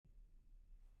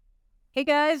Hey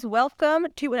guys, welcome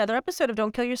to another episode of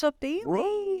Don't Kill Yourself Daily.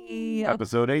 Woo!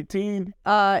 Episode 18.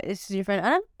 This is your friend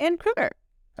Anam and Kruger.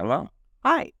 Hello.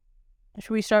 Hi.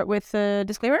 Should we start with a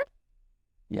disclaimer?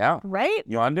 Yeah. Right?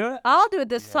 You want to do it? I'll do it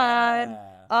this time.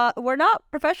 We're not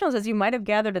professionals, as you might have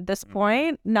gathered at this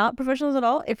point. Not professionals at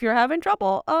all. If you're having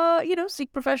trouble,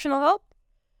 seek professional help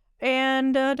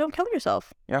and don't kill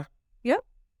yourself. Yeah. Yep.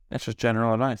 That's just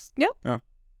general advice. Yep. Yeah.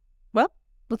 Well,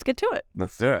 let's get to it.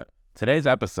 Let's do it. Today's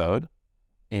episode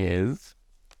is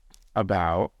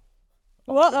about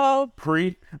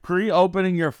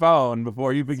pre-opening your phone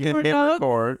before you begin to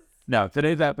record. No,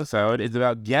 today's episode is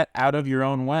about get out of your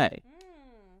own way.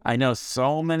 I know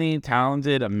so many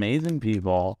talented, amazing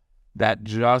people that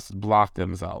just block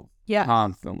themselves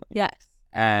constantly. Yes.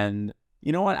 And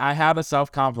you know what? I have a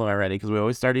self-compliment already because we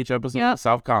always start each episode with a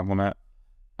self-compliment.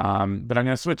 But I'm going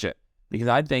to switch it because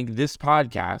I think this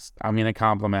podcast, I'm going to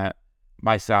compliment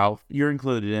myself. You're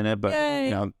included in it, but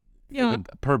for the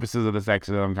purposes of this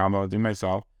episode, I'm complimenting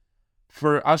myself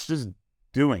for us just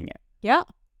doing it. Yeah.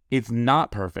 It's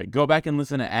not perfect. Go back and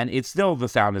listen to it, and it's still, the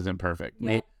sound isn't perfect.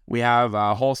 Yeah. We have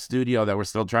a whole studio that we're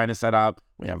still trying to set up.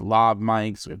 We have lav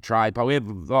mics, we have tripod, we have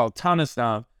a ton of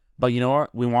stuff. But you know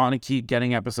what? We want to keep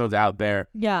getting episodes out there.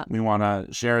 Yeah. We want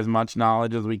to share as much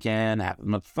knowledge as we can, have as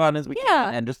much fun as we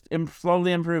can, and just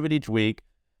slowly improve it each week.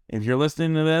 If you're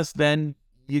listening to this, then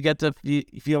you get to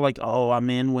feel like, oh, I'm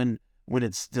in when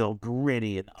it's still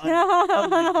gritty and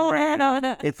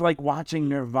it's like watching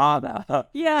Nirvana.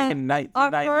 Yeah.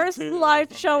 Our first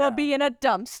live show will be in a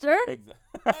dumpster.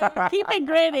 Keep it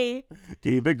gritty.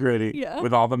 Keep it gritty. Yeah.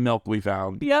 With all the milk we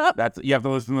found. Yep. You have to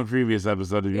listen to the previous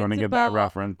episode if you want to get that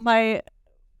reference. My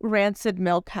rancid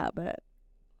milk habit.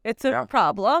 It's a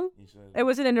problem. It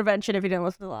was an intervention if you didn't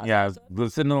listen to the last episode.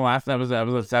 Listen to the last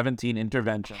episode 17,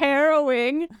 intervention.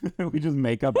 Harrowing. We just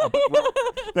make up.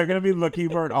 They're going to be looking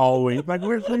for it all week. Like,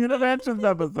 where's the interventions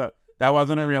episode? That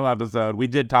wasn't a real episode. We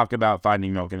did talk about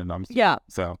finding milk in a dumpster. Yeah.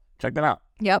 So, check that out.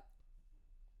 Yep.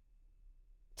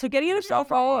 So getting into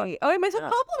self-compliment. My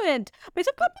self-compliment. My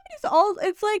self-compliment is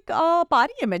it's like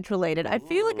body image related. I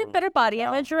feel like a better body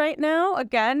image right now,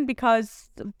 again, because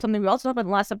something we also talked about in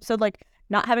the last episode, like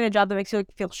not having a job that makes you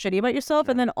feel shitty about yourself,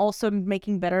 and then also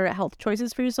making better health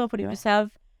choices for yourself when you just have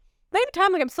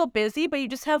time. Like, I'm still busy, but you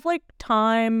just have like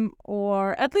time,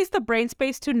 or at least the brain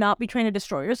space to not be trying to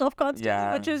destroy yourself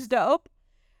constantly, which is dope.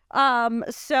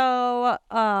 So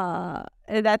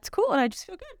that's cool, and I just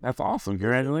feel good. That's awesome.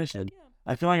 Congratulations.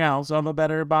 I feel like I also have a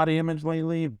better body image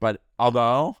lately, but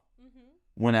although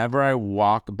whenever I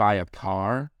walk by a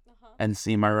car and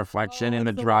see my reflection in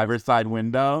the driver's side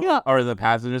window or the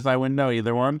passenger side window,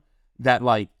 either one, that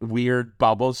like weird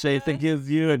bubble shape it gives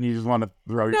you, and you just want to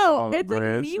throw yourself on the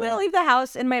bridge. Like, when I leave the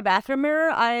house, in my bathroom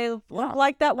mirror, I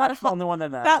like that one. That's the only one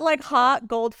that like hot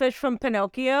goldfish from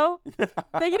Pinocchio. That's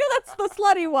the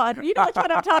slutty one. You know which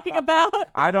one I'm talking about.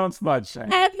 I don't smudge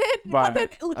shame. And then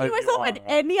looking at myself and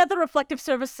any other reflective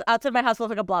surface outside my house looks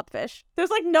like a blobfish.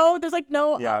 There's no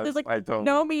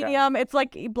medium. It's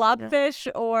like blobfish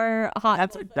or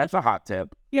hot. That's a hot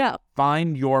tip. Yeah.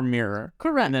 Find your mirror.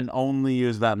 Correct. And then only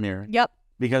use that mirror. Yep.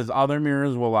 Because other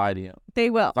mirrors will lie to you. They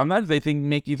will. Sometimes they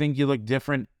make you think you look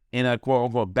different in a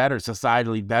quote-unquote better,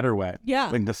 societally better way. Yeah.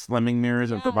 Like the slimming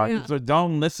mirrors and providing. So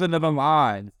don't listen to the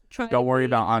lies. Don't worry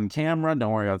about on camera.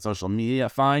 Don't worry about social media.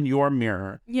 Find your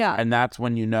mirror. Yeah. And that's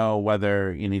when you know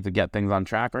whether you need to get things on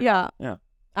track or not. Yeah.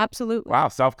 Absolutely. Wow.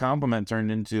 Self-compliment turned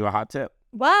into a hot tip.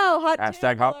 Wow. Hot tip.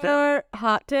 Hashtag hot tip.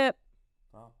 Hot tip.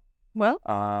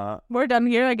 Well, we're done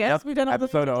here, I guess. Yep. We've done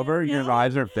episode over. Your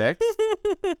lives are fixed.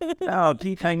 No,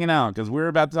 keep hanging out because we're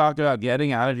about to talk about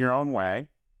getting out of your own way.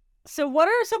 So what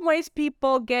are some ways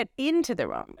people get into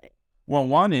their own way? Well,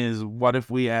 one is, what if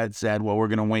we had said, well, we're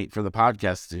going to wait for the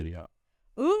podcast studio?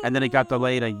 Ooh. And then it got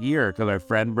delayed a year because our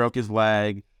friend broke his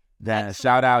leg. Then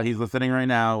shout out, he's listening right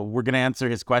now. We're going to answer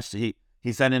his question.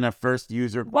 He sent in a first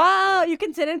user question. Wow, you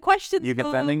can send in questions. You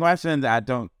can send in questions at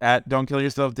Don't Kill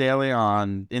Yourself Daily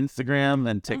on Instagram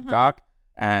and TikTok.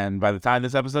 And by the time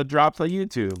this episode drops on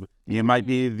YouTube, you might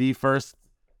be the first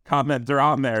commenter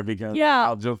on there because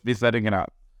I'll just be setting it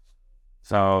up.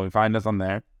 So find us on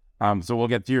there. So we'll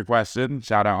get to your question.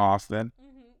 Shout out Austin.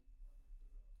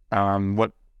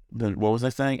 What was I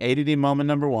saying? ADD moment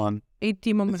number one.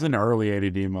 ADD moment. It's an early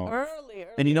ADD moment. Early.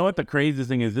 And you know what the craziest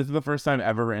thing is? This is the first time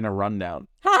ever written a rundown.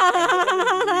 And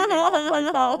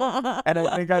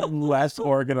I think I'm less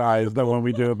organized than when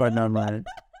we do it by number.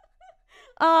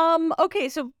 Okay,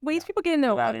 so ways people get in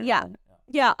their way.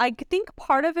 Yeah, I think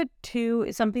part of it too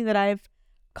is something that I've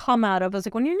come out of. Is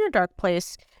like when you're in your dark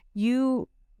place, you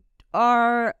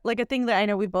are like a thing that I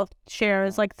know we both share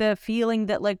is like the feeling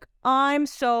that like I'm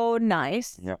so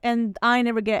nice Yep. and I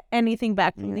never get anything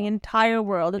back from the entire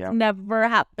world. It's Yep. never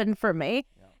happened for me.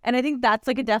 And I think that's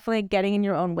like a definitely getting in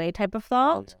your own way type of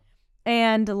thought.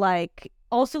 And like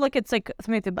also like it's like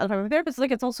something about my therapist,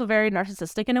 like it's also very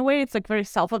narcissistic in a way. It's like very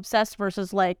self-obsessed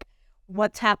versus like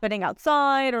what's happening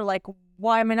outside, or like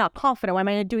why am I not confident? Why am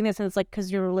I not doing this? And it's like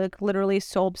because you're like literally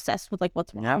so obsessed with like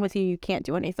what's wrong with you can't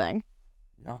do anything.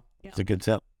 Yeah. It's a good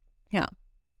tip. Yeah.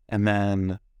 And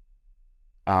then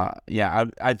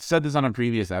I've said this on a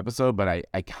previous episode, but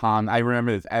I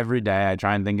remember this every day. I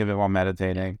try and think of it while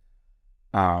meditating.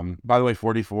 By the way,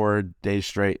 44 days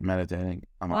straight meditating.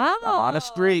 I'm on a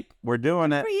streak. We're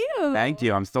doing it. For you. Thank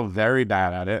you. I'm still very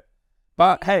bad at it.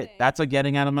 But hey, that's a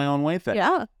getting out of my own way thing.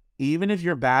 Yeah. Even if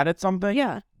you're bad at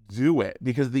something, do it.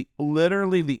 Because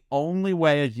literally the only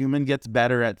way a human gets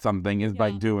better at something is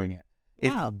by doing it.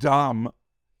 It's dumb.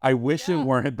 I wish it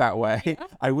weren't that way.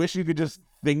 I wish you could just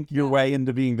think your way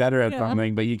into being better at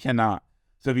something, but you cannot.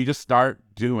 So if you just start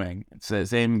doing, it's the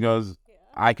same goes.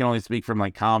 I can only speak from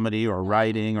like comedy or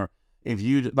writing, or if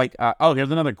you like,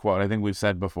 here's another quote I think we've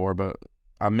said before, but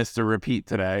Mr. Repeat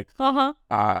today.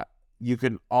 You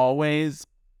can always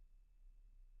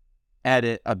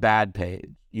edit a bad page.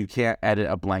 You can't edit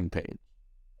a blank page.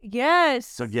 Yes.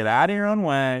 So get out of your own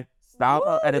way. Stop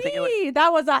editing.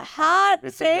 That was a hot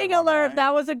saying alert. Right?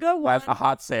 That was a good one. That's a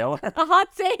hot sailor. A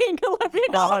hot saying alert. You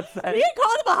can call him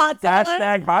a hot sailor.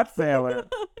 Hashtag hot sailor.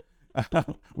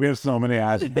 We have so many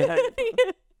hashtags.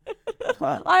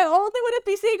 I only would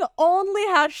be seeing only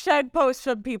hashtag posts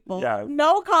from people. Yeah.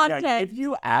 No content. Yeah, if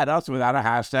you add us without a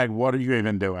hashtag, what are you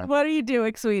even doing? What are you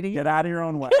doing, sweetie? Get out of your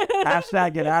own way.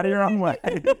 Hashtag get out of your own way.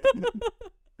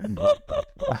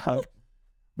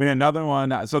 But another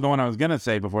one. So the one I was gonna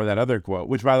say before that other quote,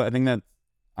 which by the way, I think that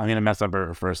I'm gonna mess up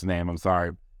her first name. I'm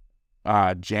sorry.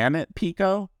 Janet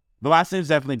Pico. The last name is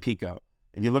definitely Pico.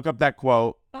 If you look up that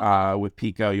quote with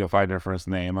Pico, you'll find her first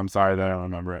name. I'm sorry that I don't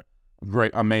remember it.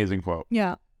 Great, amazing quote.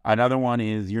 Yeah. Another one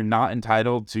is you're not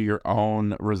entitled to your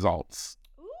own results.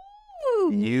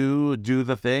 Ooh. You do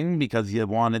the thing because you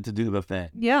wanted to do the thing.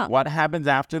 Yeah. What happens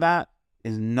after that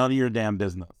is none of your damn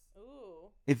business. Ooh.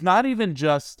 It's not even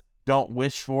just don't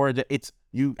wish for it. It's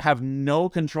you have no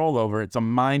control over it. It's a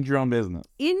mind your own business.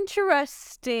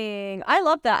 Interesting. I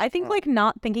love that. I think like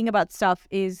not thinking about stuff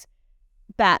is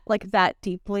that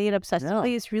deeply and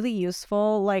obsessively is really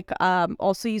useful. Like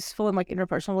also useful in like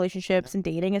interpersonal relationships and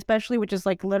dating especially, which is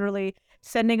like literally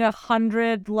sending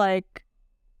 100 like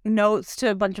notes to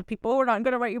a bunch of people who are not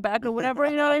going to write you back or whatever,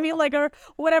 you know what I mean? Like, or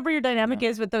whatever your dynamic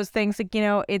is with those things, like, you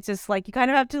know, it's just like you kind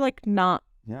of have to like not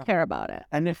care about it.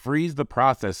 And it frees the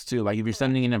process too. Like if you're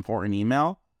sending an important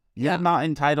email, you're not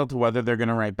entitled to whether they're going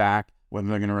to write back, whether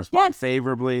they're going to respond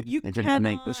favorably, if you're going to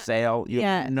make the sale.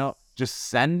 Just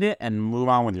send it and move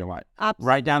on with your life. Absolutely.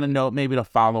 Write down a note maybe to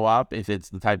follow up if it's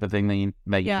the type of thing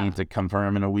that you need to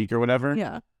confirm in a week or whatever.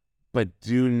 Yeah. But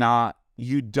I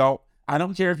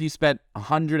don't care if you spent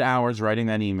 100 hours writing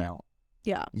that email.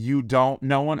 Yeah.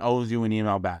 No one owes you an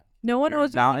email back. No one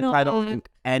owes you an email back. You're not entitled to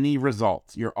any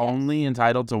results. You're only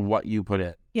entitled to what you put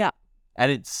in. Yeah.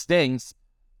 And it stinks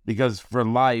because for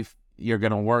life, you're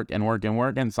going to work and work and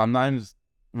work. And sometimes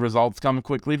results come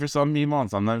quickly for some people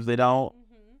and sometimes they don't.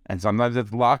 And sometimes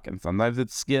it's luck, and sometimes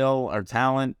it's skill or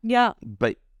talent. Yeah.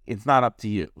 But it's not up to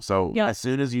you. So as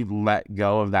soon as you let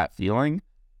go of that feeling,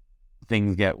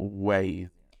 things get way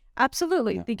easier.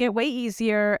 Absolutely. Yeah. They get way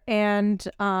easier. And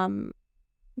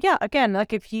again,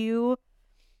 like if you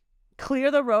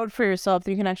clear the road for yourself,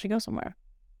 then you can actually go somewhere.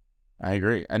 I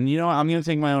agree. And you know what? I'm going to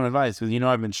take my own advice because, you know,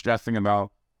 I've been stressing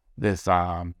about this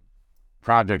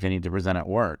project I need to present at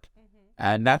work.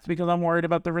 And that's because I'm worried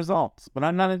about the results. But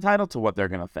I'm not entitled to what they're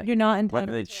going to think. You're not entitled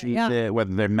whether they cheat it,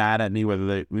 whether they're mad at me,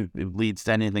 whether it leads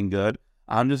to anything good.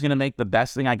 I'm just going to make the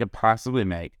best thing I could possibly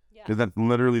make because that's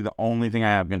literally the only thing I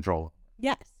have control of.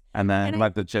 Yes. And then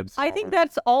let the chips fall. I think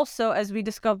that's also, as we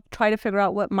try to figure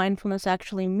out what mindfulness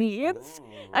actually means,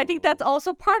 I think that's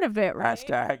also part of it, right?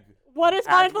 Hashtag. What is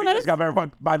mindfulness?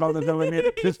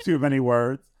 Mindfulness. Just too many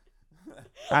words.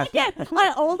 Again,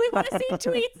 I only want to see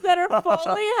tweets that are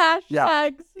fully hashtags.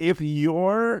 Yeah. If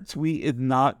your tweet is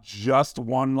not just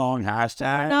one long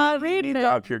hashtag, not reading it.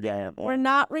 Up your game. We're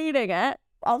not reading it.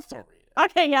 I'll still read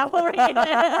it. Okay, yeah, we'll read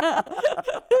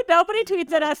it. Nobody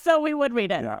tweets at us, so we would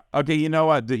read it. Yeah. Okay, you know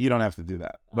what? You don't have to do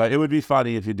that, but it would be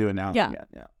funny if you do it now. Yeah.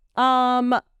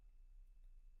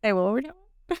 Hey, what were we doing?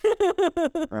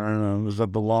 I don't know. Is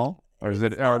that the law? Or is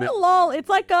it? Lol. It's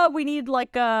like we need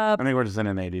like I think we're just in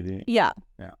an ADD. Yeah.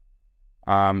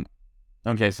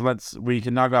 Okay, so we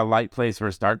can knock out light place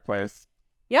versus dark place.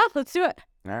 Yeah, let's do it.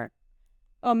 All right.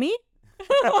 Oh, me?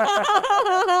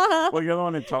 Well, you're the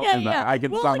one who told me that. I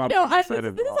can sum up. This is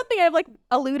something I've like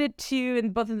alluded to in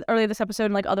both earlier this episode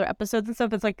and like other episodes and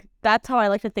stuff. It's like that's how I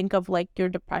like to think of like your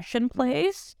depression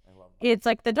place. It's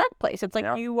like the dark place. It's like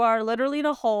you are literally in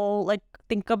a hole. Like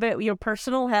think of it, your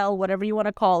personal hell, whatever you want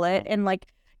to call it, and like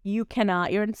you're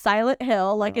in Silent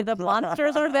Hill. Like the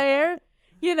monsters are there.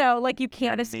 You know, like you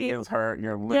can't escape. Your knee is hurt.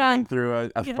 You're living through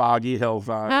a foggy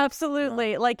hillside.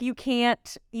 Absolutely. Like you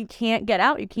can't get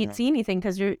out. You can't see anything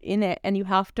because you're in it, and you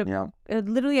have to.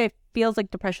 It feels like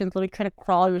depression is literally trying to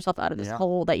crawl yourself out of this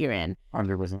hole that you're in.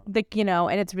 100%. Like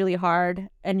and it's really hard,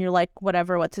 and you're like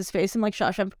whatever. What's his face? And like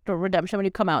Shawshank Redemption, when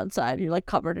you come out inside, you're like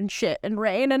covered in shit and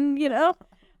rain, and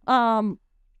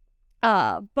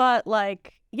but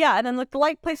like and then like the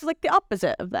light place is like the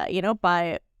opposite of that.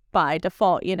 By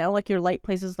default, like your light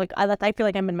place is like I feel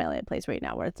like I'm in my light place right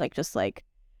now, where it's like just like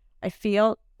I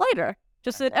feel lighter,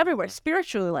 just everywhere,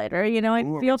 spiritually lighter. I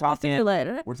feel physically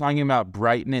lighter. We're talking about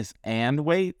brightness and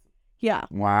weight. Yeah.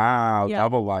 Wow. Yeah.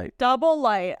 Double light. Double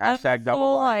light. Hashtag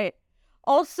double light.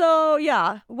 Also,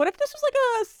 what if this was like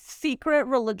a secret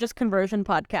religious conversion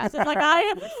podcast? And like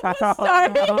I was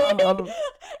starting.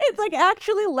 It's like,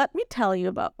 actually, let me tell you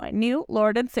about my new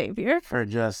Lord and Savior. For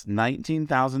just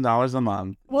 $19,000 a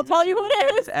month. We'll tell you who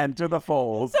it is. Enter the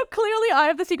fold. So clearly I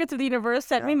have the secrets of the universe.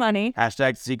 Send me money.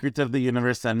 Hashtag secrets of the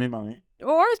universe. Send me money.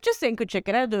 Or it's just Zanku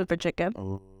chicken. I'll do it for chicken.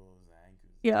 Oh,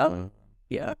 yeah.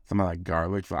 Yeah. Some of that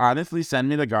garlic sauce. Honestly, send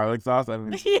me the garlic sauce.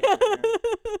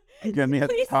 Get me at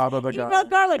the top of the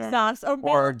garlic sauce.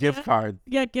 Or a gift card.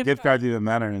 Yeah, gift card even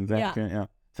better. And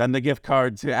send the gift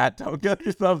card to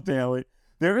 @Don'tGetYourself Daily.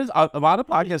 There is a lot of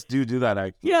podcasts do that,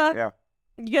 actually. Yeah.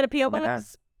 You get a P.O.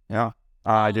 box? Yeah.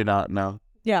 I do not know.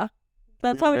 Yeah.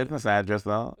 That's how business address,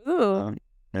 though. Ooh.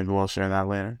 Maybe we'll share that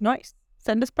later. Nice.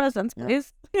 Send us presents,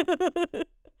 please. No,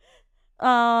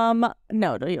 you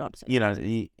don't have to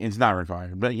say. It's not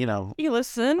required, but You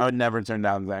listen. I would never turn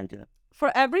down Zanku.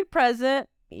 For every present,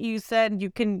 you said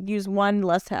you can use one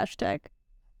less hashtag.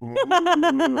 What if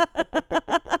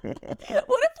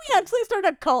we actually start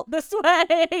a cult this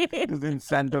way? Just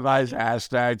incentivize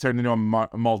hashtag, turn into a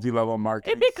multi-level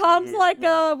marketing. It becomes like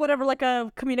a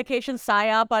communication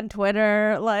psyop on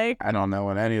Twitter. Like I don't know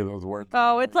what any of those words.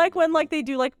 Oh, it's like when like they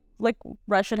do like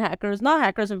Russian hackers, not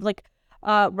hackers, like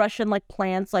Russian like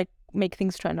plants like make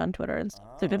things trend on Twitter and stuff.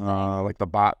 It's a good thing. Like the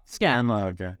bot scan. Yeah.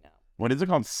 Okay. Yeah. What is it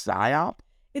called? PSYOP?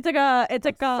 It's like a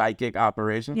psychic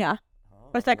operation. Yeah.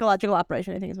 Or psychological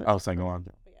operation, I think is what. Oh,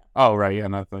 psychological. Oh, right. Yeah,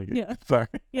 not psychic. Yeah. Sorry.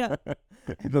 Yeah.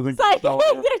 It doesn't.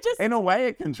 Just in a way,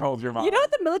 it controls your mind. You know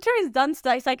what? The military's done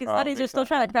psychic studies. They're still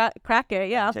trying to crack it.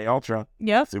 Yeah. Okay, Ultra.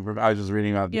 Yeah. Super. I was just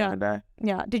reading about it the other day.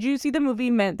 Yeah. Did you see the movie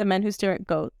The Men Who Stare at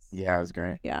Goats? Yeah, it was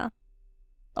great. Yeah.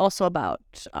 Also about.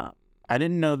 I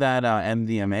didn't know that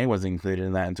MDMA was included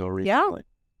in that until recently.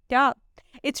 Yeah.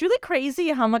 It's really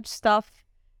crazy how much stuff.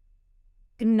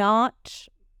 Not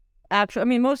actually. I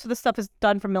mean, most of the stuff is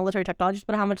done for military technologies,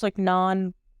 but how much like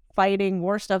non-fighting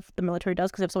war stuff the military does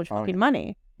because they have so much fucking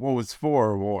money. Well, it's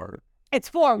for war. It's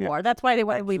for war. That's why they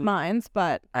want to leave mines.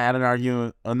 But I had an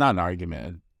argument, not an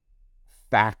argument,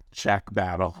 fact check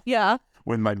battle. Yeah.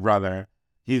 With my brother.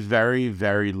 He's very,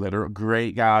 very literal.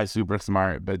 Great guy, super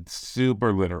smart, but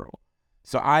super literal.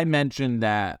 So I mentioned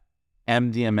that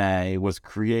MDMA was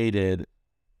created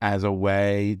as a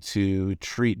way to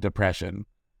treat depression.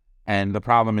 And the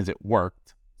problem is it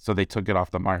worked, so they took it off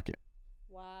the market.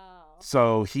 Wow.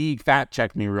 So he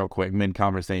fact-checked me real quick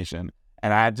mid-conversation,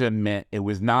 and I had to admit it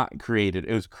was not created.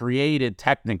 It was created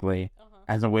technically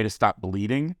as a way to stop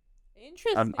bleeding.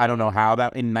 Interesting. I don't know how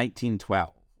that, in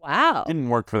 1912. Wow. Didn't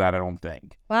work for that, I don't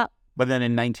think. Wow. But then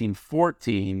in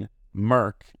 1914,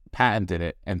 Merck patented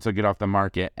it and took it off the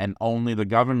market, and only the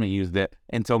government used it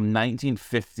until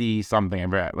 1950 something,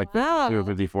 like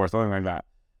 54, something like that.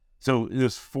 So it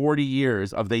was 40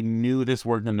 years of they knew this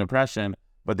worked in depression,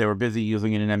 but they were busy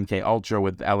using it in MK Ultra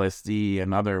with LSD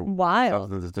and other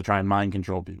substances to try and mind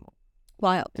control people.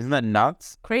 Wild. Isn't that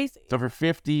nuts? Crazy. So for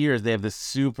 50 years, they have this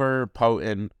super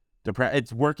potent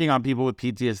it's working on people with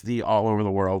PTSD all over the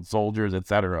world, soldiers,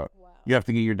 etc. Wow. You have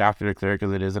to get your doctor to clear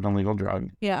because it is an illegal drug.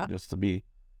 Yeah. Just to be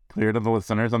clear to the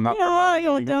listeners, I'm not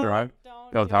don't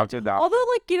talk to a doctor.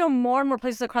 Although, more and more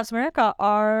places across America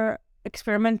are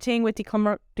experimenting with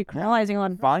decriminalizing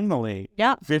on. Finally.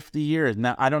 Yeah. 50 years.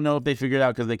 Now, I don't know if they figured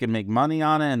out because they could make money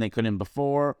on it and they couldn't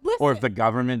before, or if the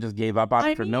government just gave up on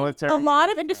it for military. A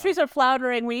lot of industries are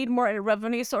floundering. We need more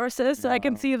revenue sources, so I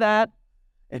can see that.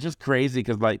 It's just crazy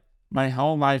because, my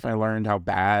whole life I learned how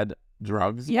bad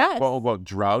drugs,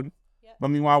 drug. Yep. But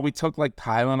meanwhile, we took,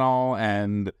 Tylenol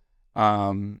and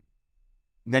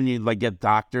then you like get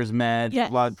doctor's meds, Yes.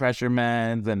 blood pressure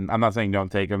meds, and I'm not saying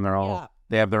don't take them. They're all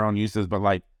they have their own uses, but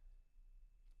like,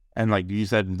 and like you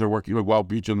said, they're working. Like, well,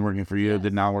 Beecham working for you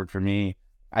did not work for me.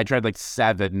 I tried like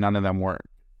 7, none of them worked,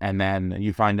 and then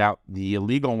you find out the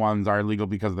illegal ones are illegal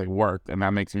because they worked, and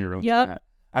that makes me really sad.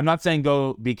 I'm not saying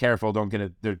go be careful, don't get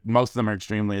it. Most of them are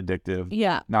extremely addictive.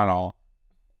 Yeah. Not all.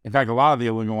 In fact, a lot of the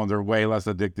illegal ones are way less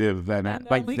addictive than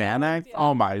like Xanax. Yeah.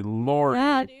 Oh my Lord.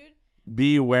 Yeah, dude.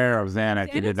 Beware of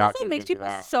Xanax. Xanax also makes people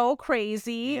so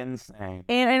crazy. Insane.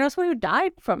 And I know someone who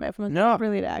died from it, from a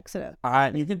related accident.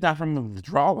 You can die from the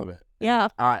withdrawal of it. Yeah.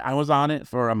 I was on it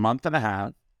for a month and a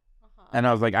half, and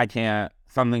I was like, I can't.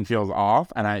 Something feels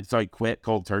off, and so I quit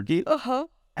cold turkey.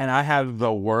 And I had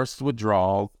the worst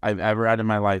withdrawal I've ever had in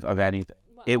my life of anything.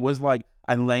 Wow. It was like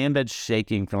I lay in bed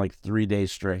shaking for like 3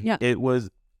 days straight. Yeah. It was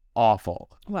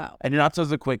awful. Wow. And you're not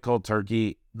supposed to quit cold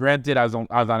turkey. Granted, I was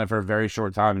on it for a very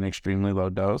short time, an extremely low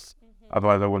dose.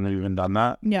 Otherwise, I wouldn't have even done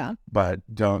that. Yeah. But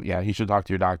you should talk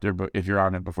to your doctor. But if you're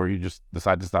on it before you just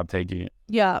decide to stop taking it.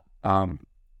 Yeah. But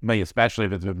especially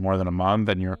if it's been more than a month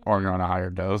and you're on a higher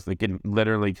dose, they can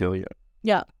literally kill you.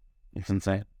 Yeah. It's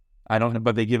insane.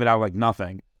 But they give it out like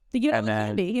nothing. They give it out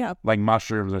like candy, like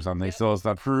mushrooms or something. So it's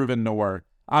not proven to work.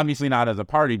 Obviously not as a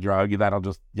party drug. That'll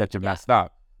just get you messed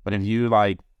up. But if you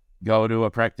like go to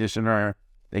a practitioner,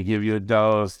 they give you a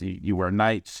dose, you wear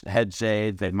night head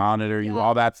shades, they monitor you,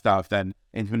 all that stuff, then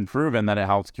it's been proven that it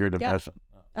helps cure depression.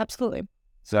 Absolutely.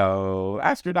 So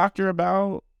ask your doctor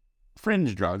about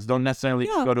fringe drugs. Don't necessarily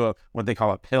go to what they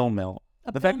call a pill mill.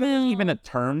 The fact that there's even a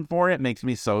term for it makes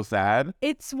me so sad.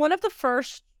 It's one of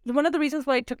the reasons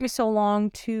why it took me so long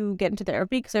to get into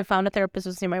therapy, because I found a therapist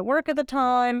was near my work at the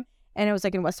time, and it was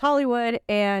like in West Hollywood,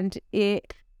 and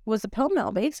it was a pill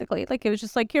mill, basically. Like, it was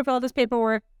just like, here, fill out this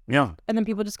paperwork. Yeah. And then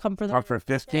people just come for talk for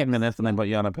 15 minutes and then put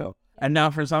you on a pill. And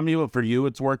now for some people, for you,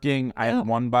 it's working. I have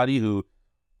one buddy who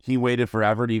he waited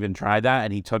forever to even try that,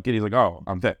 and he took it. He's like, oh,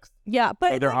 I'm fixed. Yeah,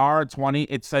 but so there are 20,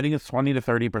 it's setting it's 20 to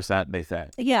 30%, they say.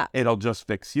 Yeah. It'll just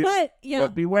fix you.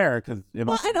 But beware, because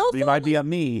it might be a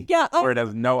me where it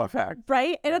has no effect.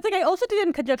 Right? And it's like, I also did it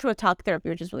in conjunction with talk therapy,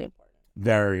 which is really important.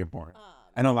 Very important.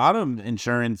 And a lot of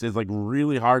insurance is like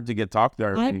really hard to get talk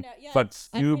therapy, but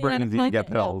super easy to get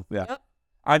pills. Yeah. Yep.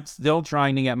 I'm still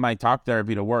trying to get my talk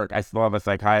therapy to work. I still have a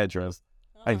psychiatrist.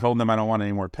 I told them I don't want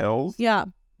any more pills. Yeah.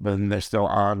 But they're still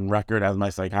on record as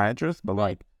my psychiatrist. But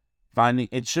like finding,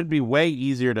 it should be way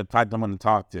easier to find someone to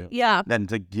talk to. Yeah. Than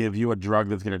to give you a drug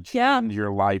that's going to change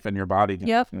your life and your body.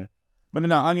 Yep. But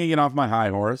no, I'm going to get off my high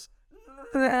horse.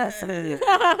 That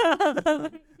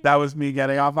was me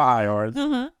getting off a high horse.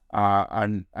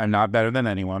 I'm not better than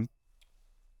anyone.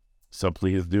 So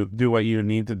please do what you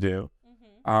need to do.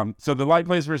 So the light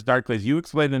place versus dark place, you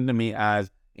explained it to me as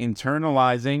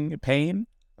internalizing pain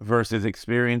versus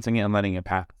experiencing it and letting it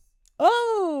pass.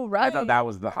 Oh, right. I thought that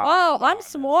was the hot. Oh, I'm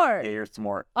smart. Yeah, you're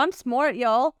smart. I'm smart,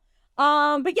 y'all.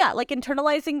 But yeah, like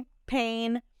internalizing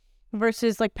pain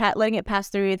versus like letting it pass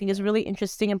through, I think is really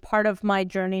interesting and part of my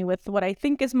journey with what I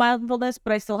think is mindfulness,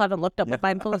 but I still haven't looked up what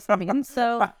mindfulness means.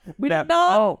 So we don't know.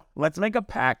 Oh, let's make a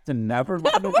pact to never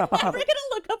look it up. We're never going to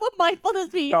look up what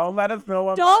mindfulness means. Don't let us know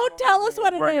what Don't tell us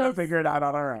what it is. We're going to figure it out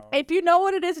on our own. If you know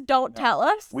what it is, don't tell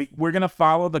us. We're going to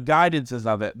follow the guidances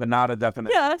of it, but not a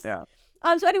definition. Yes. Yeah.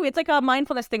 So anyway, it's like a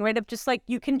mindfulness thing, right? Of just like,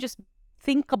 you can just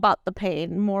think about the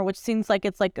pain more, which seems like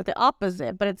it's like the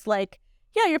opposite, but it's like,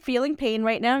 yeah, you're feeling pain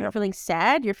right now. Yep. You're feeling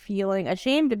sad. You're feeling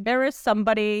ashamed, embarrassed.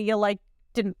 Somebody you like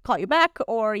didn't call you back,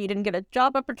 or you didn't get a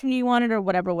job opportunity you wanted, or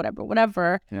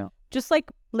whatever. Yeah. Just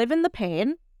like live in the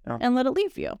pain and let it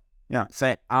leave you. Yeah.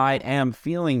 Say, I am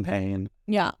feeling pain.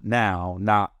 Yeah. Now,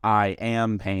 not I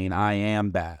am pain. I am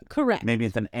bad. Correct. Maybe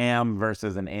it's an am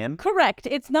versus an in. Correct.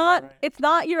 It's not. Right. It's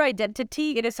not your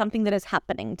identity. It is something that is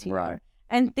happening to you. Right.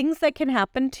 And things that can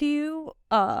happen to you,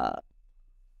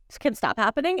 can stop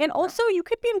happening. And also you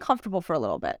could be uncomfortable for a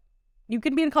little bit. You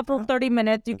can be uncomfortable for 30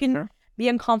 minutes. You can be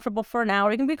uncomfortable for an hour.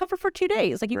 You can be uncomfortable for 2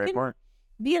 days. Like you can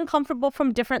be uncomfortable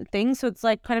from different things. So it's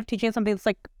like kind of teaching something that's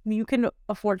like you can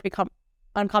afford to become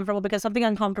uncomfortable, because something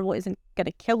uncomfortable isn't going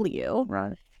to kill you.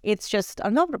 Right. It's just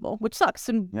uncomfortable, which sucks.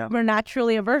 And we're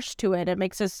naturally averse to it. It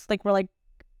makes us like, we're like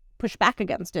push back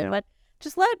against it. But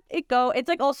just let it go. It's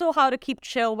like also how to keep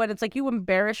chill when it's like you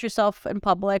embarrass yourself in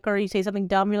public or you say something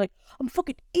dumb. You're like, I'm a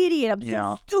fucking idiot. I'm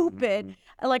so stupid.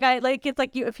 And it's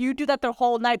like if you do that the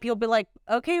whole night, people be like,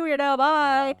 okay, weirdo,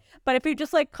 bye. Yeah. But if you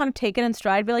just like kind of take it in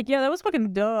stride, be like, yeah, that was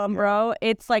fucking dumb, bro.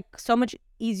 It's like so much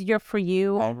easier for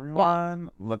you.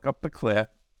 Everyone, look up the clip.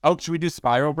 Oh, should we do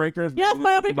spiral breakers? Yeah,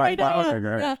 spiral breakers.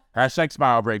 Yeah. Hashtag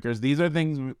spiral breakers. These are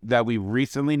things that we've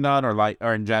recently done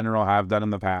or in general have done in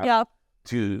the past. Yeah.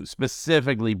 to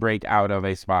specifically break out of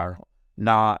a spiral.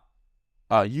 Not,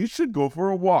 you should go for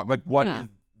a walk. Like, what is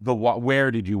the walk?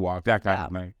 Where did you walk? That kind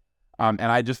of thing. And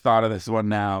I just thought of this one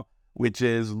now, which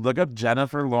is look up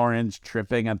Jennifer Lawrence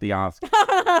tripping at the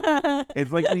Oscars.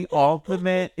 It's like the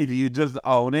ultimate. If you just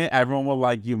own it, everyone will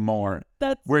like you more.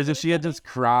 Whereas if she had just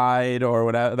cried or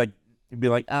whatever, like you'd be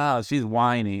like, oh, she's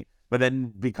whiny. But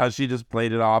then because she just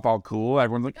played it off all cool,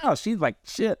 everyone's like, oh, she's like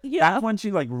shit. Yeah. That's when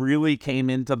she like really came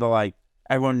into the like,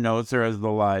 everyone knows her as the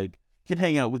like, can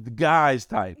hang out with the guys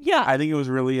type. Yeah. I think it was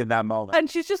really in that moment. And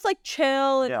she's just like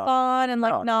chill and fun and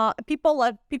like not, people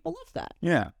love that.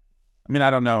 Yeah. I mean, I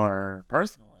don't know her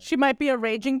personally. She might be a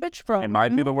raging bitch bro. She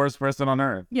might be the worst person on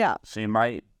earth. Yeah. She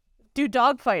might do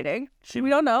dog fighting. We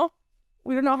don't know.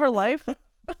 We don't know her life.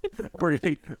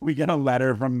 We get a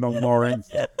letter from the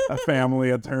Lawrence, a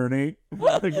family attorney.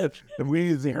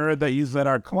 We heard that you said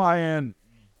our client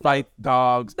fight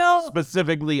dogs,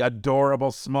 specifically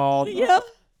adorable small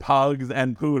pugs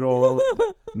and poodles.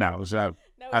 No, she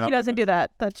doesn't do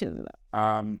that. She doesn't do that.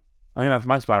 I think that's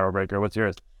my spiral breaker. What's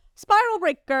yours? Spiral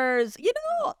breakers. You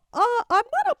know, I'm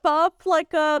not above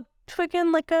like a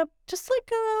twicking like a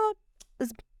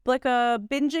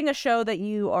binging a show that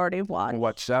you already watched.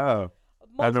 What show?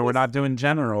 I mean, we're not doing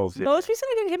generals yet. Most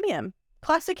recently did Himium.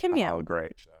 Classic Himium. Oh,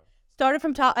 great show. Started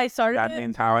from top. That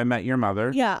means How I Met Your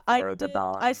Mother. Yeah,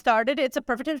 I started. It's a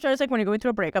perfect time to start. It's like when you're going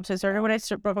through a breakup. So I started when I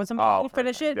broke with somebody. You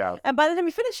finish it, and by the time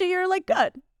you finish it, you're like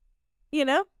good. You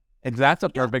know. And that's a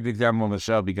perfect example of the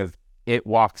show because it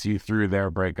walks you through their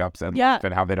breakups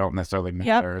and how they don't necessarily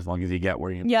matter as long as you get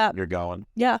where you're going.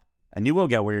 Yeah. And you will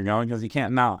get where you're going because you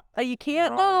can't not. You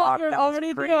can't not. You're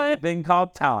already doing it. Thing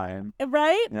called time.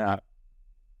 Right. Yeah.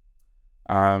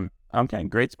 Okay,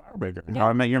 great spiral breaker. How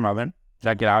I Met Your Mother.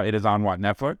 Check it out. It is on what,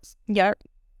 Netflix? Yeah.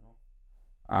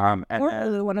 And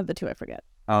Hulu, one of the two, I forget.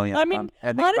 Oh yeah. I mean,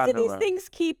 honestly, these things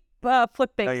keep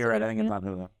flipping. No, you're right. I think it's on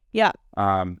Hulu. Yeah.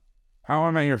 How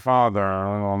I Met Your Father.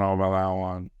 I don't know about that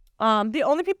one. The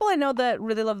only people I know that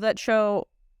really love that show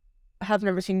have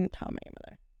never seen How I Met Your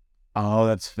Mother. Oh,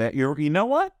 that's fair. You know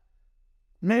what?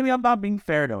 Maybe I'm not being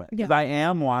fair to it because I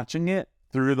am watching it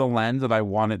through the lens that I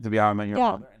want it to be How I Met Your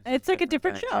Mother. It's like a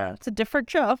different show. Yeah. It's a different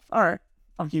show. All right.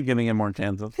 I'll keep giving it more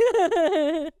chances.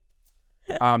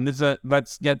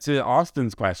 Let's get to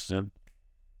Austin's question.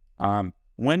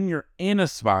 When you're in a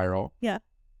spiral. Yeah.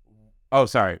 Oh,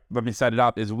 sorry. Let me set it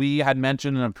up. Is we had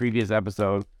mentioned in a previous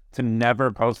episode to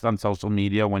never post on social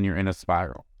media when you're in a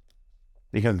spiral.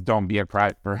 Because don't be a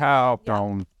cry for help.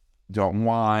 Yeah. Don't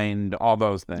whine, all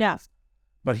those things. Yeah.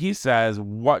 But he says,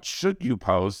 what should you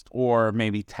post or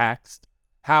maybe text?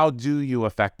 How do you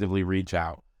effectively reach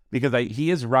out? Because he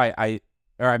is right. I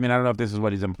don't know if this is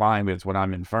what he's implying, but it's what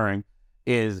I'm inferring,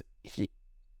 is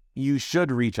you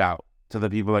should reach out to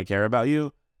the people that care about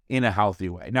you in a healthy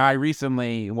way. Now,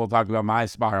 we'll talk about my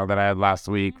spiral that I had last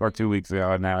week or 2 weeks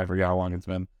ago, and now I forget how long it's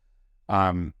been,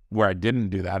 where I didn't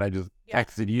do that. I just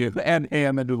texted you and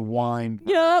him and just whined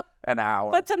for an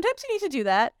hour. But sometimes you need to do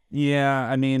that. Yeah,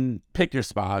 I mean, pick your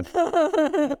spot.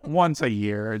 Once a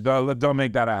year. Don't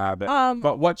make that a habit.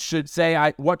 But what should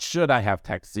I have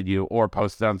texted you or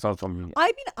posted on social media? I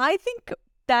mean, I think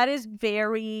that is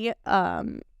very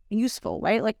useful,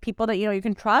 right? Like people that you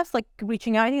can trust, like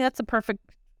reaching out. I think that's the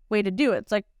perfect way to do it.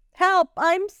 It's like, help,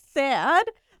 I'm sad.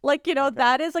 Like,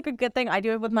 that is like a good thing. I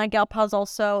do it with my gal pals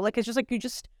also. Like, it's just like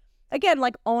again,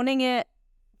 like owning it,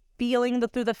 feeling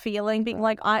through the feeling, being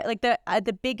like,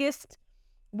 the biggest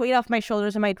weight off my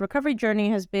shoulders in my recovery journey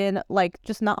has been like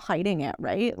just not hiding it,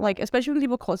 right? Like, especially when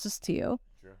people closest to you.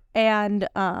 Sure. And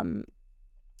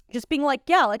just being like,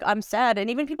 like I'm sad. And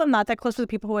even people not that close to the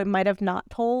people who I might have not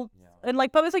told. Yeah. And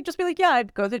like, but it's like, just be like, I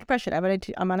go through depression. I'm on an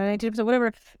antidepressant,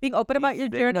 whatever. Being open about your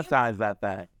journey. Destigmatize that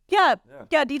thing. Yeah,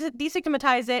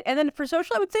 destigmatize it. And then for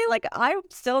social, I would say, like, I'm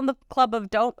still in the club of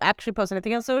don't actually post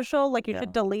anything on social. Like, you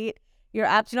should delete your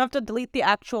apps. You don't have to delete the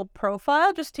actual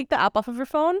profile. Just take the app off of your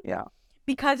phone. Yeah.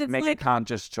 Because it's make like... a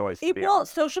conscious choice.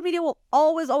 Social media will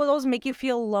always make you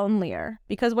feel lonelier.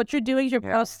 Because what you're doing is you're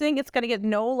posting. It's going to get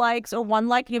no likes or one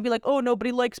like. And you'll be like, oh,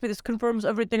 nobody likes me. This confirms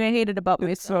everything I hated about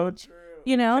myself. So true.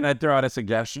 Can I throw out a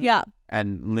suggestion? Yeah.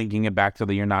 And linking it back to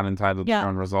the you're not entitled to your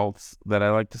own results that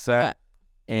I like to say.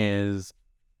 Is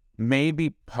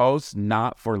maybe post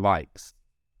not for likes.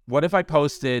 What if I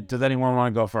posted, does anyone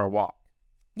want to go for a walk?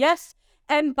 Yes.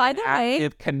 And by the way,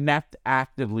 connect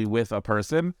actively with a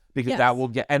person because that will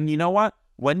get, and you know what?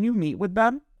 When you meet with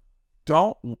them,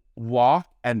 don't walk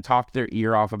and talk their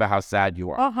ear off about how sad you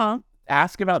are.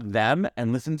 Ask about them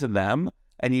and listen to them,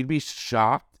 and you'd be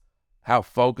shocked how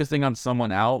focusing on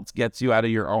someone else gets you out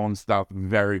of your own stuff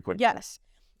very quickly. Yes.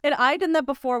 And I done that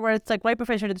before where it's like right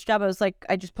before I started this job, I was like,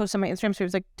 I just posted on my Instagram story. It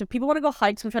was like, do people want to go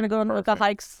hikes? I'm trying to go on like a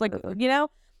hikes, like, you know?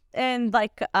 And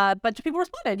like a bunch of people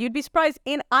responded. You'd be surprised.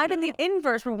 And I did the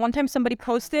inverse where one time somebody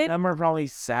posted. Some are probably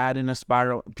sad in a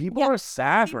spiral. People are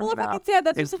sad People right are now. fucking sad.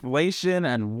 That's Inflation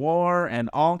and war and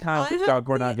all kinds of stuff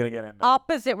we're not going to get into.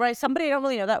 Opposite, right? Somebody I don't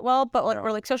really know that well, but like,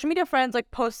 or like social media friends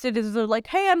like posted is they're like,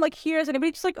 hey, I'm like here. Is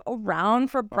anybody just like around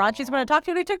for brunch? He's want to talk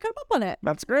to you. And they took up on it.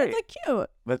 That's great. It's like cute.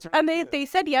 That's right. And they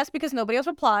said yes because nobody else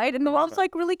replied, and the one was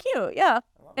like really cute. Yeah.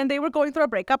 And they were going through a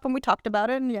breakup, and we talked about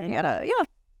it, and yeah,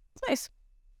 it's nice.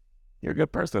 You're a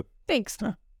good person. Thanks.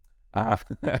 I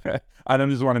don't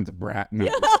just wanted to brat.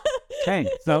 No. Hey,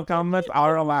 some compliments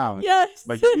are allowed. Yes.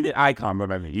 Like I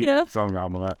compliment you. Yeah. Some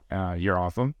compliment. You're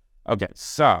awesome. Okay,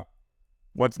 so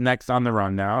what's next on the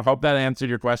rundown? Hope that answered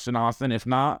your question, Austin. If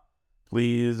not,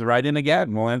 please write in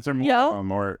again. We'll answer more of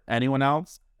them. Or anyone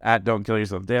else at Don't Kill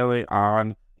Yourself Daily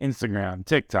on Instagram,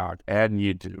 TikTok, and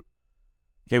YouTube.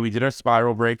 Okay, we did our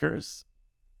spiral breakers.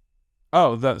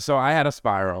 Oh, so I had a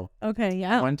spiral. Okay,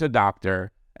 yeah. Went to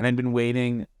doctor, and I'd been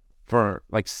waiting for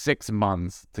like 6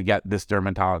 months to get this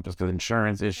dermatologist because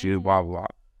insurance issue, blah, blah, blah.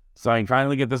 So I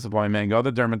finally get this appointment, go to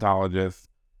the dermatologist,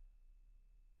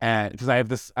 and because I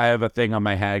have a thing on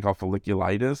my head called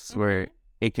folliculitis where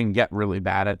it can get really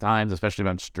bad at times, especially if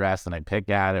I'm stressed and I pick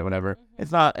at it, whatever.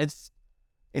 It's not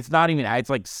even, it's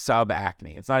like sub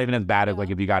acne. It's not even as bad as like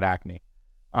if you got acne.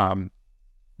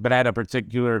 But I had a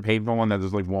particular painful one that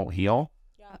just like won't heal.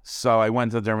 Yeah. So I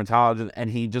went to the dermatologist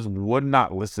and he just would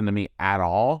not listen to me at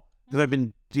all because I've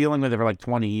been dealing with it for like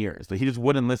 20 years. Like he just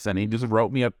wouldn't listen. He just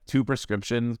wrote me up 2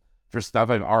 prescriptions for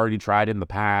stuff I've already tried in the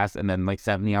past and then like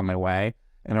sent me on my way.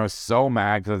 And I was so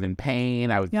mad because I was in pain.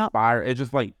 I was spiral. It's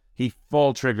just like he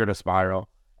full triggered a spiral.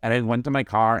 And I went to my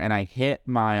car and I hit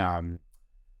my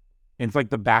it's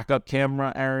like the backup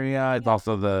camera area. It's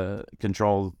also the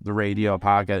controls, the radio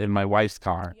pocket in my wife's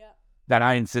car that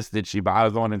I insisted she buy. I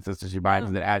was the one who insisted she buy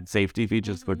because it adds safety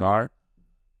features to the car.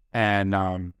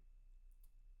 And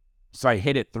so I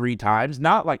hit it 3 times.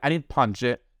 Not like I didn't punch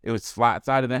it. It was flat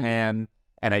side of the hand.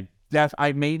 And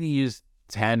I maybe used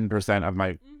 10% of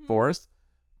my force.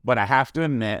 But I have to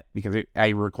admit, because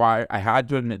I had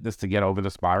to admit this to get over the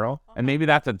spiral. And maybe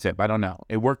that's a tip. I don't know.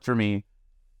 It worked for me.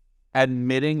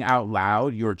 Admitting out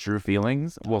loud your true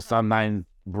feelings will sometimes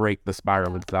break the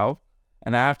spiral itself.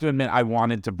 And I have to admit, I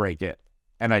wanted to break it.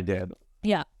 And I did.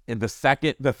 Yeah. And the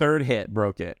 3rd hit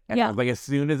broke it. And I was like, as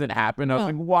soon as it happened, I was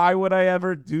like, why would I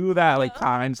ever do that? Like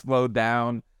time slowed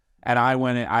down. And I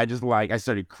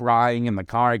started crying in the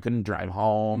car. I couldn't drive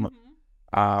home.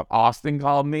 Austin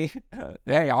called me.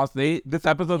 Hey, Austin, this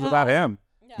episode's about him.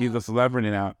 Yeah. He's a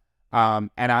celebrity now. And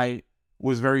I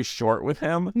was very short with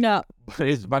him. No. But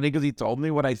it's funny because he told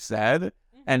me what I said.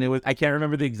 And I can't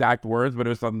remember the exact words, but it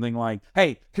was something like,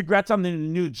 hey, congrats on the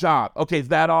new job. Okay, is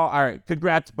that all? All right,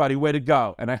 congrats, buddy. Way to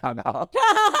go. And I hung up.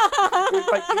 It was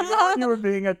like, even though you were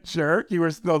being a jerk, you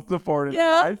were still supportive.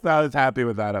 Yeah. So I was happy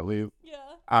with that at least.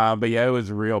 Yeah. But yeah, it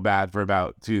was real bad for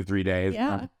about 2-3 days.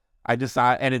 Yeah. I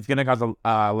decided, and it's going to cost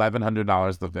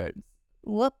 $1,100 to fix.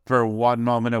 Whoop. For one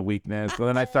moment of weakness. So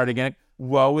then I started getting,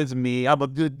 woe is me. I'm a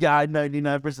good guy,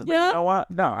 99%. Yeah. You know what?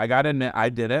 No, I got to admit, I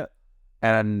did it.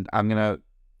 And I'm going to,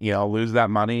 lose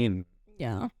that money. And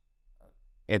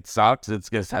it sucks. It's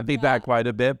going to set me back quite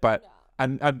a bit. But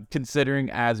I'm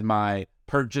considering as my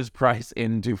purchase price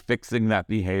into fixing that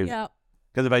behavior. Yeah.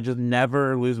 Because if I just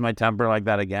never lose my temper like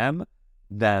that again,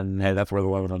 then, hey, that's worth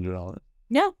 $1,100.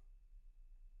 Yeah.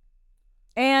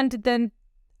 And then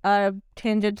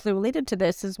tangentially related to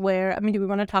this is where, do we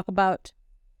want to talk about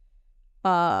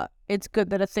it's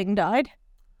good that a thing died?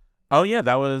 Oh, yeah,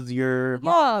 that was your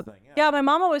mom's thing. Yeah, my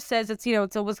mom always says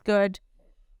it's always good.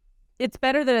 It's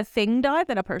better that a thing died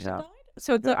than a person died.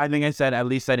 So I think I said at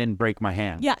least I didn't break my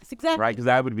hand. Yes, exactly. Right, because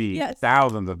that would be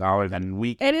thousands of dollars and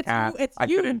it's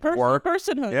you in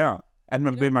personhood. Yeah, and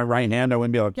maybe my right hand I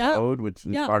wouldn't be able to code, which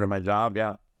is part of my job.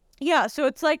 Yeah. Yeah, so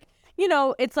it's like,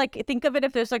 it's like, think of it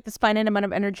if there's like this finite amount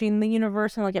of energy in the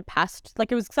universe and like it passed,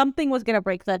 like something was going to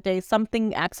break that day,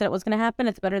 something accident was going to happen.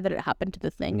 It's better that it happened to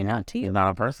the thing and not to you. You're not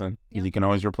a person. Yeah. You can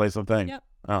always replace a thing. Yeah.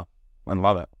 Oh, I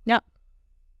love it. Yeah.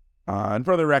 And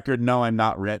for the record, no, I'm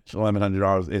not rich.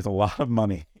 $1,100 is a lot of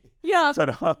money. Yeah,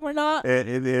 so we're not. It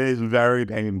is very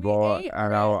painful,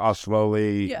 and I'll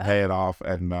slowly pay it off.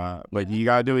 And but you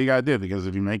gotta do what you gotta do, because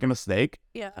if you make a mistake,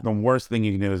 the worst thing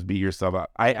you can do is beat yourself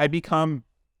up.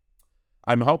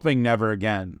 I'm hoping never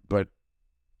again, but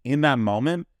in that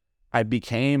moment, I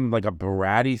became like a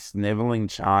bratty, sniveling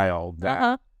child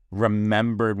that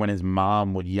remembered when his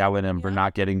mom would yell at him for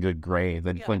not getting good grades,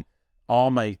 and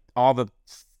like all the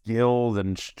skills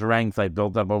and strengths I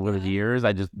built up over the years,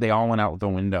 they all went out the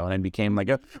window, and I became like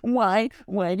why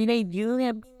did I do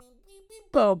that?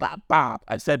 Bo bop bop.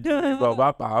 I said bo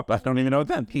bop bop. I don't even know what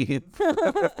that means.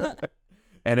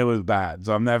 And it was bad.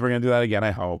 So I'm never gonna do that again,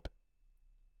 I hope.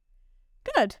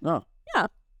 Good. No. Yeah.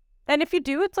 And if you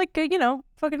do, it's like,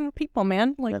 fucking people,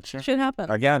 man. Like, That's true. shit happens.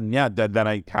 Again, yeah, then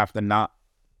I have to not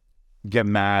get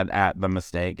mad at the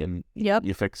mistake, and Yep.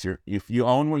 you fix if you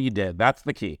own what you did. That's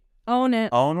the key. Own it.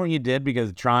 Own what you did,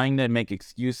 because trying to make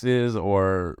excuses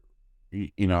or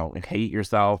hate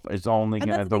yourself is only And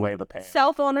gonna that's the delay the pain.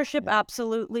 Self-ownership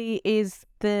absolutely is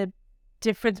the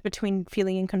difference between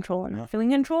feeling in control and not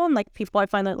feeling in control. And like people I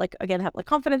find that like, again, have like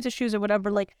confidence issues or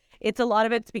whatever, like it's a lot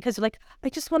of it's because like, I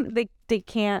just want, they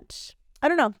can't, I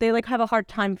don't know. They like have a hard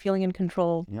time feeling in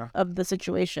control of the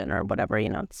situation or whatever,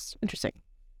 it's interesting.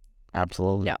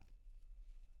 Absolutely. Yeah.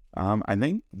 I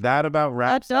think that about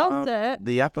wraps up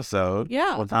the episode.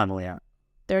 Yeah. What time are we at?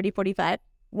 30:45.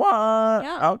 What?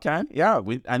 Yeah. Okay. Yeah.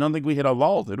 I don't think we hit a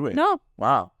lull, did we? No.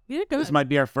 Wow. You did good. This might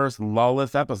be our first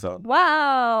lullless episode.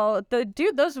 Wow.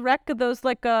 Those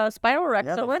spiral wrecks.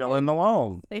 Yeah, so they fill in the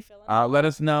lulls. They fill in. Let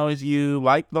us know if you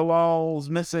like the lulls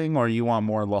missing, or you want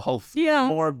more lulls. Yeah.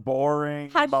 More boring.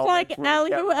 Hashtag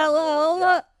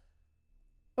LULL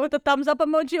with a thumbs up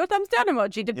emoji or thumbs down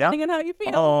emoji, depending on how you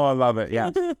feel. Oh, I love it.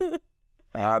 Yeah.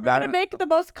 We're going to make the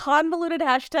most convoluted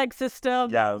hashtag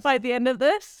system by the end of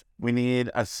this. We need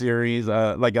a series,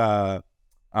 like a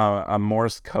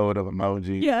Morse code of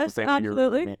emojis. Yes,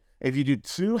 absolutely. If you do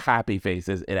 2 happy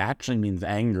faces, it actually means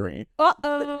angry.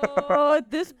 Uh-oh.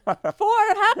 This 4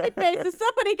 happy faces.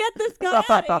 Somebody get this guy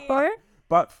out of here.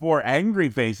 But 4 angry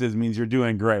faces means you're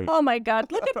doing great. Oh, my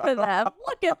God. Look at them.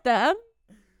 Look at them.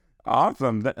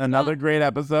 Awesome. Another great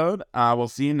episode. We'll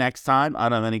see you next time. I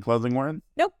don't have any closing words.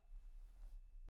 Nope.